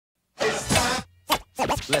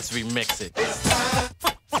Let's remix it.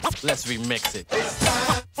 Let's remix it.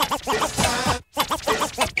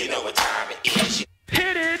 You know what time it is.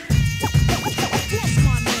 Hit it! What's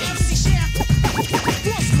my name? MC Shan.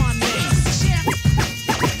 What's my name? MC Shan.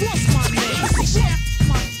 What's my name? MC Shan.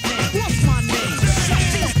 What's my name?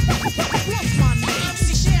 What's my name?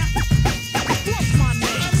 MC Shan. What's my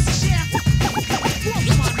name? MC Shan.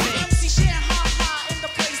 What's my name? MC Shan. Ha ha, in the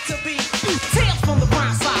place to be. Tales from the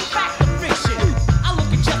brown side, fact or fiction. I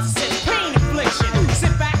look at justice as pain infliction.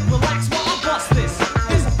 Sit back, relax while I bust this.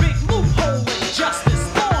 There's a big loophole in justice.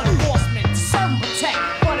 Law enforcement to serve and protect.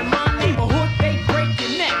 But in my neighborhood, they break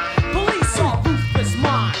your neck. Police are ruthless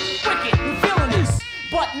mind, wicked and villainous.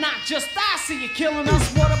 But not just I see you killing us.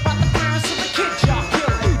 What about the parents of the kids y'all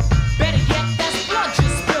killing? Better yet, that's blood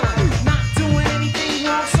you're spilling. Not doing anything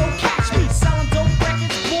wrong, so catch me. Selling dope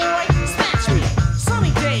records, boy, snatch me.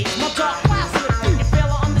 Sunny days, my dark clouds lifted. You fail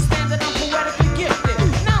to understand that I'm poetically gifted.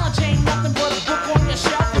 Knowledge ain't nothing but a book on your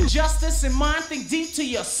shelf. With justice in mind, think deep to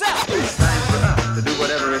yourself. It's time for us to do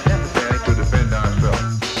whatever is necessary to defend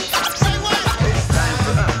ourselves. Say what? It's time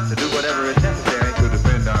for us to do whatever is necessary to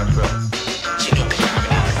defend ourselves. You know what time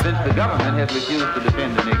it is. Since the government has refused to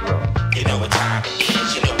defend the Negro, You know what time it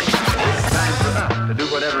is. You know what time it it's time for us to do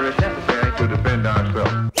whatever is necessary to defend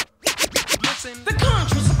ourselves. The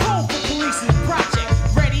Contras are cold for police in the project.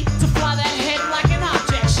 Ready to fly that head like an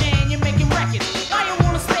object. Shan, you're making records. Why you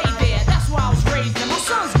wanna stay there? That's where I was raised and my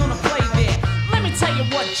son's gonna play there. Let me tell you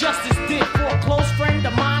what justice did for a close friend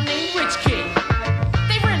of mine named Rich Kid.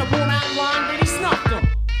 They ran a worn-out line, then he snuffed him.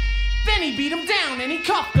 Then he beat him down and he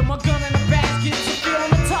cuffed him. A gun in a bag gives a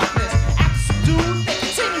feeling of toughness. After subdued, they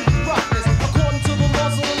continue with roughness. According to the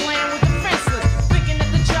laws of the land with defenseless. Thinking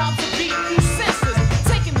that the jobs are beating you senseless.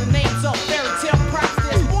 Taking the names of fairy tale props.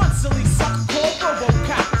 There's one silly sucker called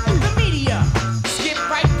RoboCop. The media skip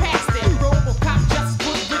right past it. RoboCop just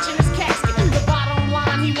put Rich in his casket. The bottom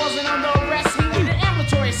line, he wasn't under arrest. He needed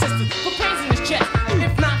ambulatory assistance for pains in his chest.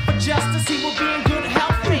 If not for justice, he would be in good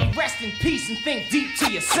health. May rest in peace and think deep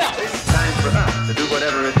to yourself. It's time for us to do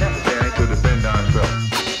whatever is necessary to defend ourselves.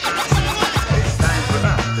 It's time for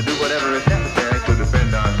us to do whatever is necessary to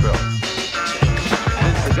defend ourselves.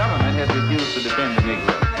 Since the government has refused to defend the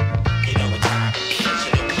Negro, is. You know what time it is.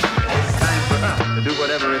 You know what time it is. it's time for us to do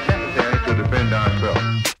whatever is necessary to defend ourselves.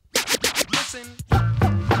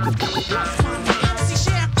 What's my name? MC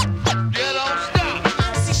Shan. You don't stop.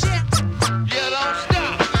 MC Shan. You don't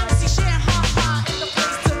stop. MC Shan. Ha ha, in the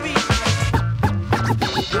place to be.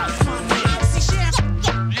 What's my name? MC Shan.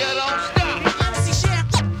 You don't stop. MC Shan.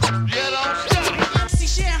 You don't stop. MC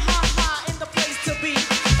Shan. Ha ha, in the place to be.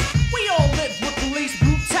 We all live with police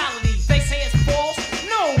brutality. They say it's false.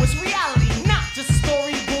 No, it's reality. Not just a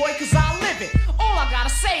story, boy, cause I live it. All I gotta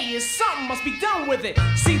say is something must be done with it.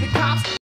 See the cops